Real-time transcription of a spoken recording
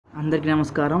అందరికీ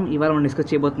నమస్కారం. ఇవాళ మనం డిస్కస్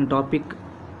చేయబోతున్న టాపిక్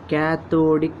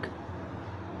క్యాథోడిక్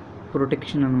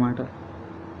ప్రొటెక్షన్ అన్నమాట.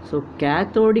 సో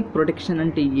క్యాథోడిక్ ప్రొటెక్షన్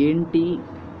అంటే ఏంటి,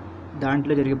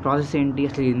 దాంట్లో జరిగే ప్రాసెస్ ఏంటి,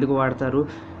 అసలు ఎందుకు వాడతారు,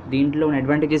 దీంట్లో ఉన్న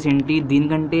అడ్వాంటేజెస్ ఏంటి,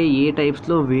 దీనికంటే ఏ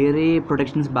టైప్స్లో వేరే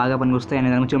ప్రొటెక్షన్స్ బాగా పనికొస్తాయి అనే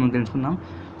దాని గురించి మనం తెలుసుకుందాం.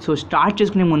 సో స్టార్ట్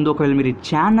చేసుకునే ముందు ఒకవేళ మీరు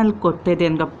ఛానల్ కొత్త అయితే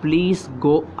కనుక please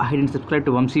go ahead and subscribe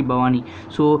to Vamsi Bhavani.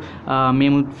 So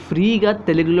మేము ఫ్రీగా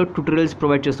తెలుగులో ట్యూటోరియల్స్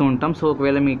ప్రొవైడ్ చేస్తూ ఉంటాం. సో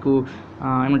ఒకవేళ మీకు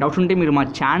ఏమైనా డౌట్స్ ఉంటే మీరు మా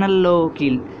ఛానల్లోకి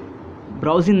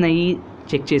బ్రౌజింగ్ అయ్యి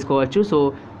చెక్ చేసుకోవచ్చు. So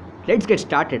let's get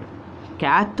started.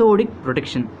 Cathodic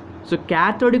protection. So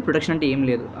cathodic protection అంటే ఏం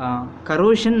లేదు,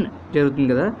 కరోషన్ జరుగుతుంది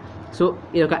కదా, సో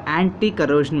ఇది ఒక యాంటీ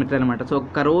కరోషన్ మెథడ్ అనమాట. సో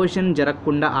కరోషన్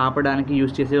జరగకుండా ఆపడానికి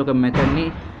యూజ్ చేసే ఒక మెథడ్ని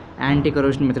యాంటీ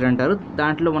కరోషన్ మెథడ్ అంటారు.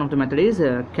 దాంట్లో one of the method is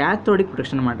cathodic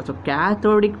protection అనమాట. సో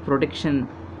క్యాథోడిక్ ప్రొటెక్షన్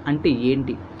అంటే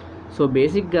ఏంటి? సో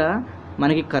బేసిక్గా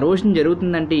మనకి కరోషన్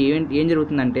జరుగుతుందంటే ఏం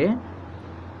జరుగుతుందంటే,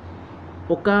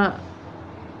 ఒక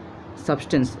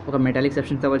సబ్స్టెన్స్, ఒక మెటాలిక్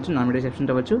సబ్స్టెన్స్ అవ్వచ్చు, నాన్ మెటాలిక్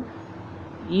సబ్స్టెన్స్ అవ్వచ్చు,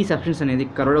 ఈ సబ్స్టెన్స్ అనేది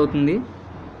కరోడ్ అవుతుంది.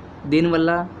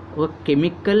 దీనివల్ల ఒక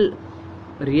కెమికల్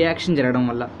రియాక్షన్ జరగడం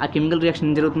వల్ల, ఆ కెమికల్ రియాక్షన్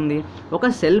ఏం జరుగుతుంది, ఒక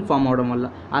సెల్ ఫామ్ అవడం వల్ల,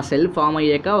 ఆ సెల్ ఫామ్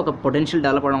అయ్యాక ఒక పొటెన్షియల్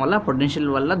డెవలప్ అవడం వల్ల, పొటెన్షియల్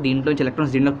వల్ల దీంట్లోంచి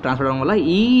ఎలక్ట్రాన్స్ దీంట్లోకి ట్రాన్స్ఫర్ అవడం వల్ల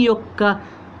ఈ యొక్క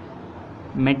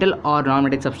metal are non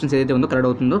metallic substance ఏదైతే ఉందో కరోడ్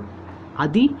అవుతుందో,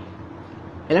 అది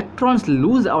ఎలక్ట్రాన్స్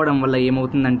లూజ్ అవడం వల్ల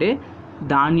ఏమవుతుందంటే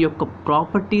దాని యొక్క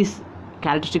ప్రాపర్టీస్,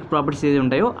 క్యారెక్టరిస్టిక్ ప్రాపర్టీస్ ఏదైతే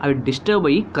ఉంటాయో అవి డిస్టర్బ్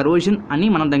అయ్యి కరోజన్ అని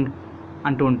మనం దాన్ని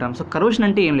అంటూ ఉంటాం. సో కరోషన్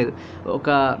అంటే ఏం లేదు, ఒక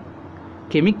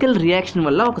కెమికల్ రియాక్షన్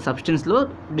వల్ల ఒక సబ్స్టెన్స్లో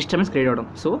డిస్టర్బెన్స్ క్రియేట్ అవ్వడం.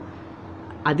 సో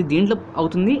అది దీంట్లో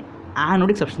అవుతుంది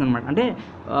యానోడిక్ సబ్స్టెన్స్ అనమాట. అంటే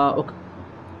ఒక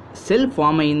సెల్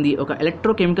ఫామ్ అయింది, ఒక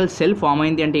ఎలక్ట్రోకెమికల్ సెల్ ఫామ్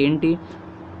అయింది అంటే ఏంటి,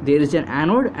 there is an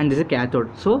anode and this a cathode.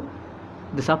 So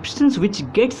the substance which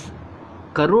gets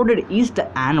కరోడెడ్ is the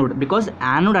anode, because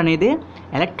anode అనేది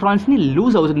ఎలక్ట్రాన్స్ని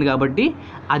లూజ్ అవుతుంది కాబట్టి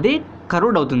అదే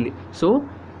కరోడ్ అవుతుంది. సో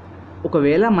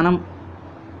ఒకవేళ మనం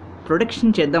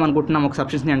ప్రొటెక్షన్ చేద్దాం అనుకుంటున్నాం ఒక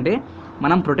సబ్స్టెన్స్ని అంటే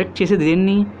మనం ప్రొటెక్ట్ చేసేది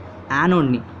దేన్ని,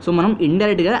 యానోడ్ని. సో మనం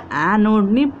ఇండైరెక్ట్గా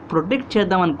యానోడ్ని ప్రొటెక్ట్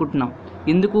చేద్దాం అనుకుంటున్నాం.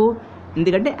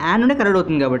 ఎందుకంటే యానోడే కరోడ్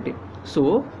అవుతుంది కాబట్టి. సో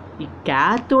ఈ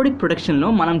క్యాథోడిక్ ప్రొటెక్షన్లో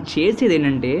మనం చేసేది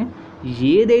ఏంటంటే,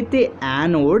 ఏదైతే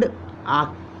యానోడ్ ఆ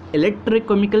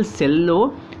ఎలక్ట్రోకెమికల్ సెల్లో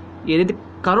ఏదైతే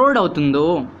కరోడ్ అవుతుందో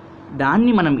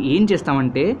దాన్ని మనం ఏం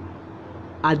చేస్తామంటే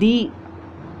అది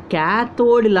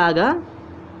క్యాథోడ్ లాగా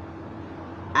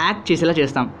యాక్ట్ చేసేలా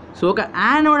చేస్తాం. సో ఒక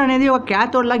యానోడ్ అనేది ఒక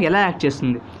క్యాథోడ్ లాగా ఎలా యాక్ట్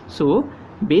చేస్తుంది? సో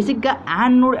బేసిక్గా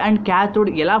యానోడ్ అండ్ క్యాథోడ్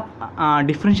ఎలా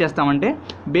డిఫరెన్స్ చేస్తామంటే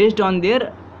based on their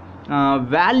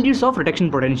values of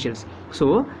reduction potentials. So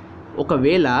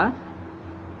ఒకవేళ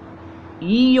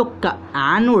ఈ యొక్క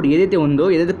యానోడ్ ఏదైతే ఉందో,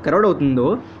 ఏదైతే కరోడ్ అవుతుందో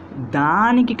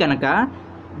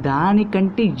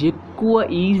దానికంటే ఎక్కువ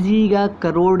ఈజీగా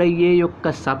కరోడ్ అయ్యే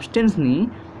యొక్క సబ్స్టెన్స్ని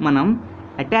మనం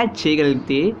అటాచ్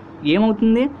చేయగలిగితే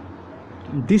ఏమవుతుంది,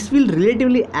 this will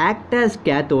relatively act as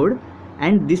cathode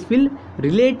and this will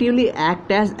relatively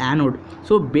act as anode.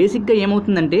 So బేసిక్గా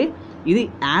ఏమవుతుందంటే ఇది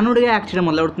యానోడ్గా యాక్ట్ చేయడం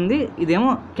మొదలవుతుంది, ఇదేమో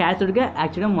క్యాథోడ్గా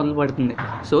యాక్ట్ చేయడం మొదలు పడుతుంది.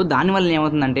 సో దానివల్ల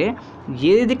ఏమవుతుందంటే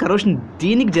ఏదైతే కరోషన్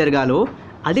దీనికి జరగాలో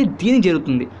అది దీనికి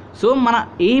జరుగుతుంది. సో మన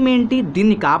ఎయిమ్ ఏంటి,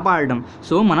 దీన్ని కాపాడడం.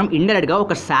 సో మనం ఇండైరెక్ట్గా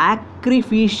ఒక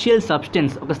సాక్రిఫిషియల్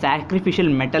సబ్స్టెన్స్, ఒక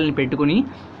సాక్రిఫిషియల్ మెటల్ని పెట్టుకుని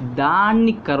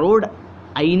దాన్ని కరోడ్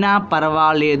అయినా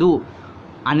పర్వాలేదు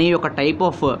అనే ఒక టైప్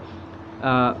ఆఫ్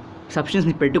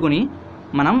సబ్స్టెన్స్ని పెట్టుకుని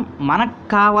మనం మనకు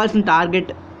కావాల్సిన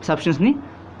టార్గెట్ సబ్స్టెన్స్ని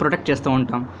ప్రొటెక్ట్ చేస్తూ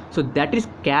ఉంటాం. So that is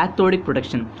cathodic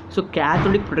protection. So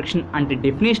cathodic protection అంటే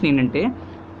డెఫినేషన్ ఏంటంటే,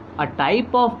 ఆ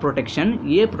టైప్ ఆఫ్ ప్రొటెక్షన్,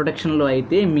 ఏ ప్రొటెక్షన్లో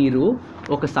అయితే మీరు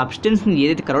ఒక సబ్స్టెన్స్ని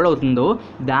ఏదైతే కరోడ్ అవుతుందో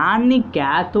దాన్ని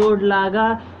క్యాథోడ్ లాగా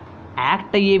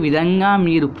యాక్ట్ అయ్యే విధంగా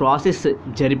మీరు ప్రాసెస్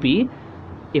జరిపి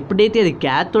ఎప్పుడైతే అది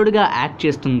క్యాథోడ్గా యాక్ట్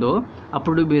చేస్తుందో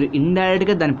అప్పుడు మీరు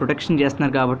ఇండైరెక్ట్గా దాన్ని ప్రొటెక్షన్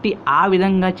చేస్తున్నారు కాబట్టి ఆ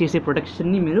విధంగా చేసే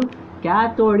ప్రొటెక్షన్ని మీరు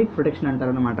క్యాథోడిక్ ప్రొటెక్షన్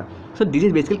అంటారు అనమాట. సో దిస్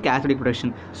ఈజ్ బేసికల్ క్యాథోడిక్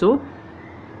ప్రొటెక్షన్. సో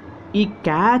ఈ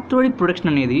క్యాథోడిక్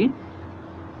ప్రొటెక్షన్ అనేది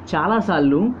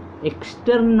చాలాసార్లు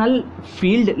ఎక్స్టర్నల్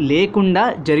ఫీల్డ్ లేకుండా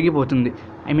జరిగిపోతుంది.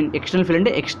 ఎక్స్టర్నల్ ఫీల్డ్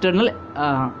అంటే external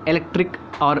electric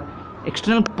are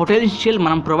external potential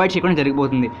మనం ప్రొవైడ్ చేయకుండా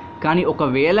జరిగిపోతుంది. కానీ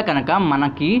ఒకవేళ కనుక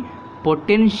మనకి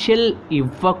పొటెన్షియల్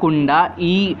ఇవ్వకుండా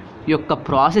ఈ యొక్క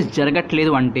ప్రాసెస్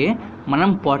జరగట్లేదు అంటే మనం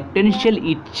పొటెన్షియల్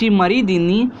ఇచ్చి మరీ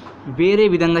దీన్ని వేరే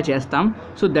విధంగా చేస్తాం.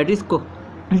 సో దట్ ఈస్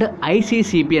అంటే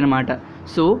ఐసీసీపీ అనమాట.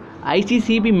 సో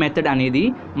ఐసీసీపీ మెథడ్ అనేది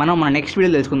మనం మన నెక్స్ట్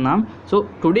వీడియోలో తెలుసుకుందాం. So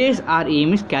today's are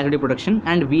aim is cathodic protection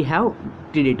and we have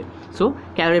did it. So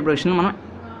cathodic protection మనం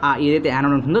ఏదైతే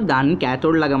యానోడ్ ఉంటుందో దాన్ని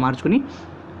క్యాథోడ్ లాగా మార్చుకుని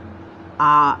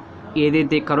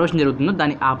ఏదైతే కరోషన్ జరుగుతుందో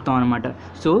దాన్ని ఆపుతాం అనమాట.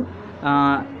 So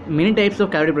many types of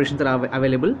cathodic protections are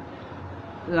available.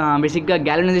 బేసిక్గా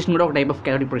గ్యాలనైజేషన్ కూడా ఒక టైప్ ఆఫ్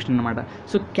క్యాథోడిక్ ప్రొటెక్షన్ అనమాట.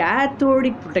 సో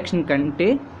క్యాథోడిక్ ప్రొటెక్షన్ కంటే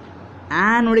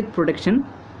యానోడిక్ ప్రొటెక్షన్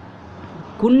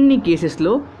కొన్ని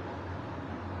కేసెస్లో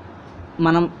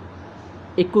మనం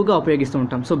ఎక్కువగా ఉపయోగిస్తూ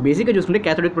ఉంటాం. సో బేసిక్గా చూసుకుంటే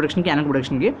క్యాథోడిక్ ప్రొటెక్షన్కి యానోడిక్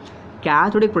ప్రొటెక్షన్కి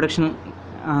క్యాథోడిక్ ప్రొటెక్షన్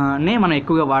నే మనం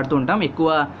ఎక్కువగా వాడుతూ ఉంటాం. ఎక్కువ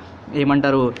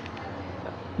ఏమంటారు,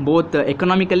 బోత్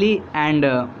ఎకనామికలీ అండ్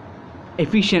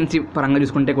ఎఫిషియన్సీ పరంగా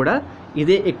చూసుకుంటే కూడా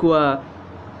ఇదే ఎక్కువ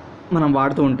మనం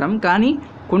వాడుతూ ఉంటాం. కానీ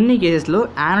కొన్ని కేసెస్లో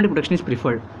యానోడిక్ ప్రొటెక్షన్ ఇస్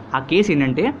ప్రిఫర్డ్. ఆ కేసు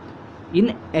ఏంటంటే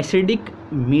ఇన్ ఎసిడిక్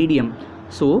మీడియం.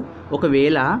 సో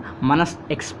ఒకవేళ మన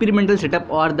experimental setup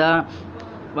are the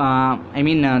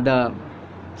the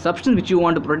substance which you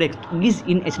want to protect is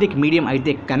in acidic medium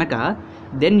అయితే కనుక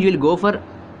then you will go for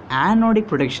anodic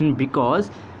protection. Because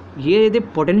ఏదైతే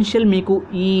potential మీకు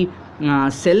ఈ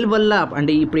cell వల్ల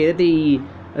అంటే ఇప్పుడు ఏదైతే ఈ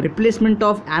రిప్లేస్మెంట్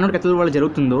ఆఫ్ యానోడ్ క్యాథోడ్ వల్ల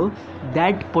జరుగుతుందో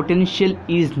that potential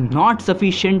is not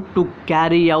sufficient to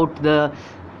carry out the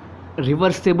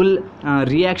reversible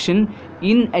reaction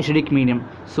in acidic medium.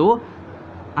 So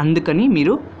అందుకని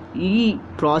మీరు ఈ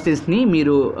ప్రాసెస్ని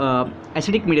మీరు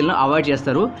అసిడిక్ మీడియంలో అవాయిడ్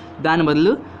చేస్తారు, దాని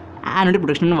బదులు యానోడిక్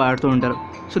ప్రొటెక్షన్ వాడుతూ ఉంటారు.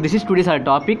 So this is today's our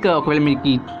topic. ఒకవేళ మీకు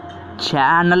ఈ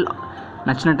ఛానల్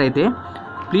నచ్చినట్టయితే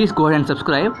ప్లీజ్ గో అండ్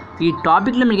సబ్స్క్రైబ్. ఈ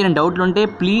టాపిక్లో మీకు ఏమైనా డౌట్లు ఉంటే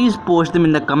please post them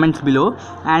in the comments below.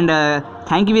 And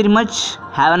thank you very much.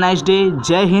 Have a nice day.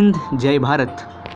 జై హింద్, జై భారత్.